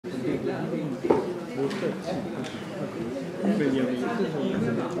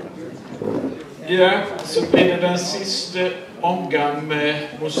Ja, så blir det den sista omgång med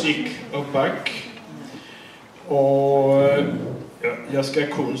musik och back. Och jag ska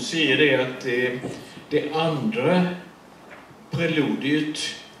kun säga det att det andra preludiet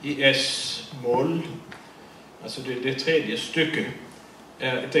i S-moll, alltså det tredje stycket,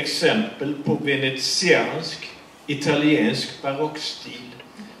 är ett exempel på venetiansk italiensk barockstil.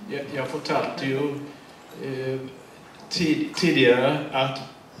 Jag fortalte ju tidigare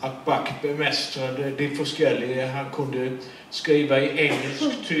att Bach bemästrade det forskelliga. Han kunde skriva i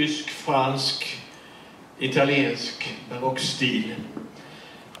engelsk, tysk, fransk, italiensk barockstil.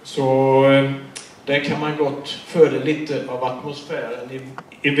 Så där kan man gott föra lite av atmosfären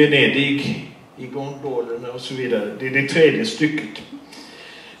i Venedig, i gondolerna och så vidare. Det är det tredje stycket.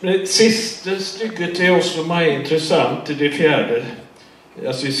 Men det sista stycket är också mycket intressant, det fjärde,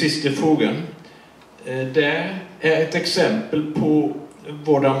 alltså i sista frågan. Där är ett exempel på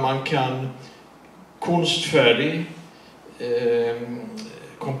hvordan man kan konstfärdig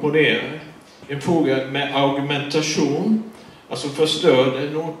komponera en fråga med argumentation, alltså förstörde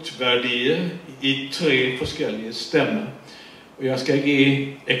notvärdier i 3 olika stämmor. Och jag ska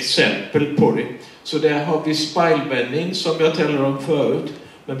ge exempel på det. Så där har vi spejlvändning som jag talade om förut,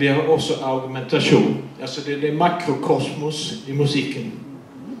 men vi har också argumentation. Alltså det är makrokosmos i musiken.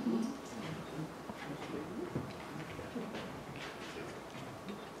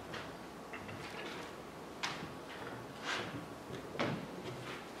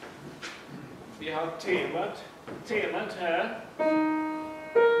 Vi har temat här.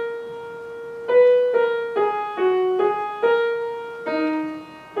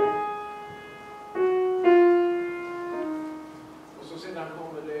 Och så sedan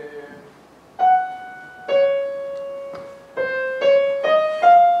kommer det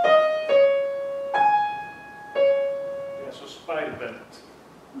är så spejlvänt.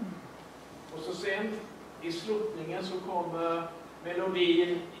 Och så sen i slutningen så kommer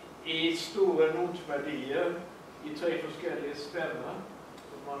melodin i stora notvärdier i 3 olika stämmor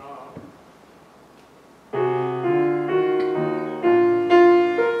som man har.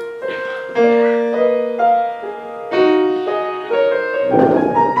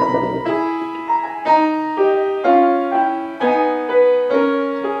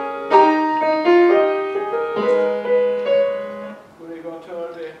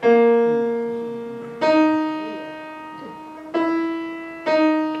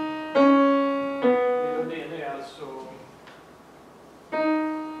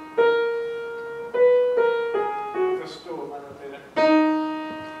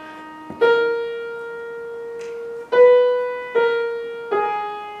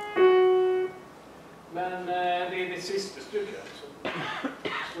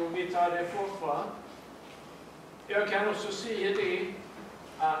 Jag kan också säga det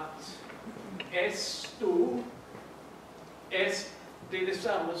att S det är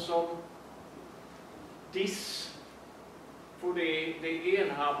detsamma som dis, för det är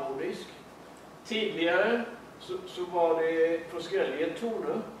enharmonisk. Tidigare så var det olika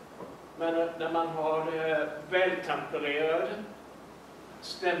toner, men när man har det här vältempererade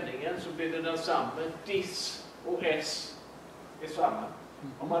stämningen så blir det densamma. Dis och S är samma.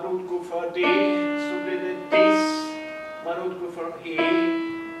 Om man utgår för D så blir det dis. Om man utgår från E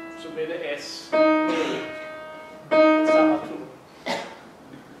så blir det S. Samma ton.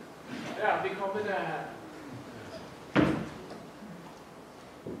 Ja, vi kommer där här.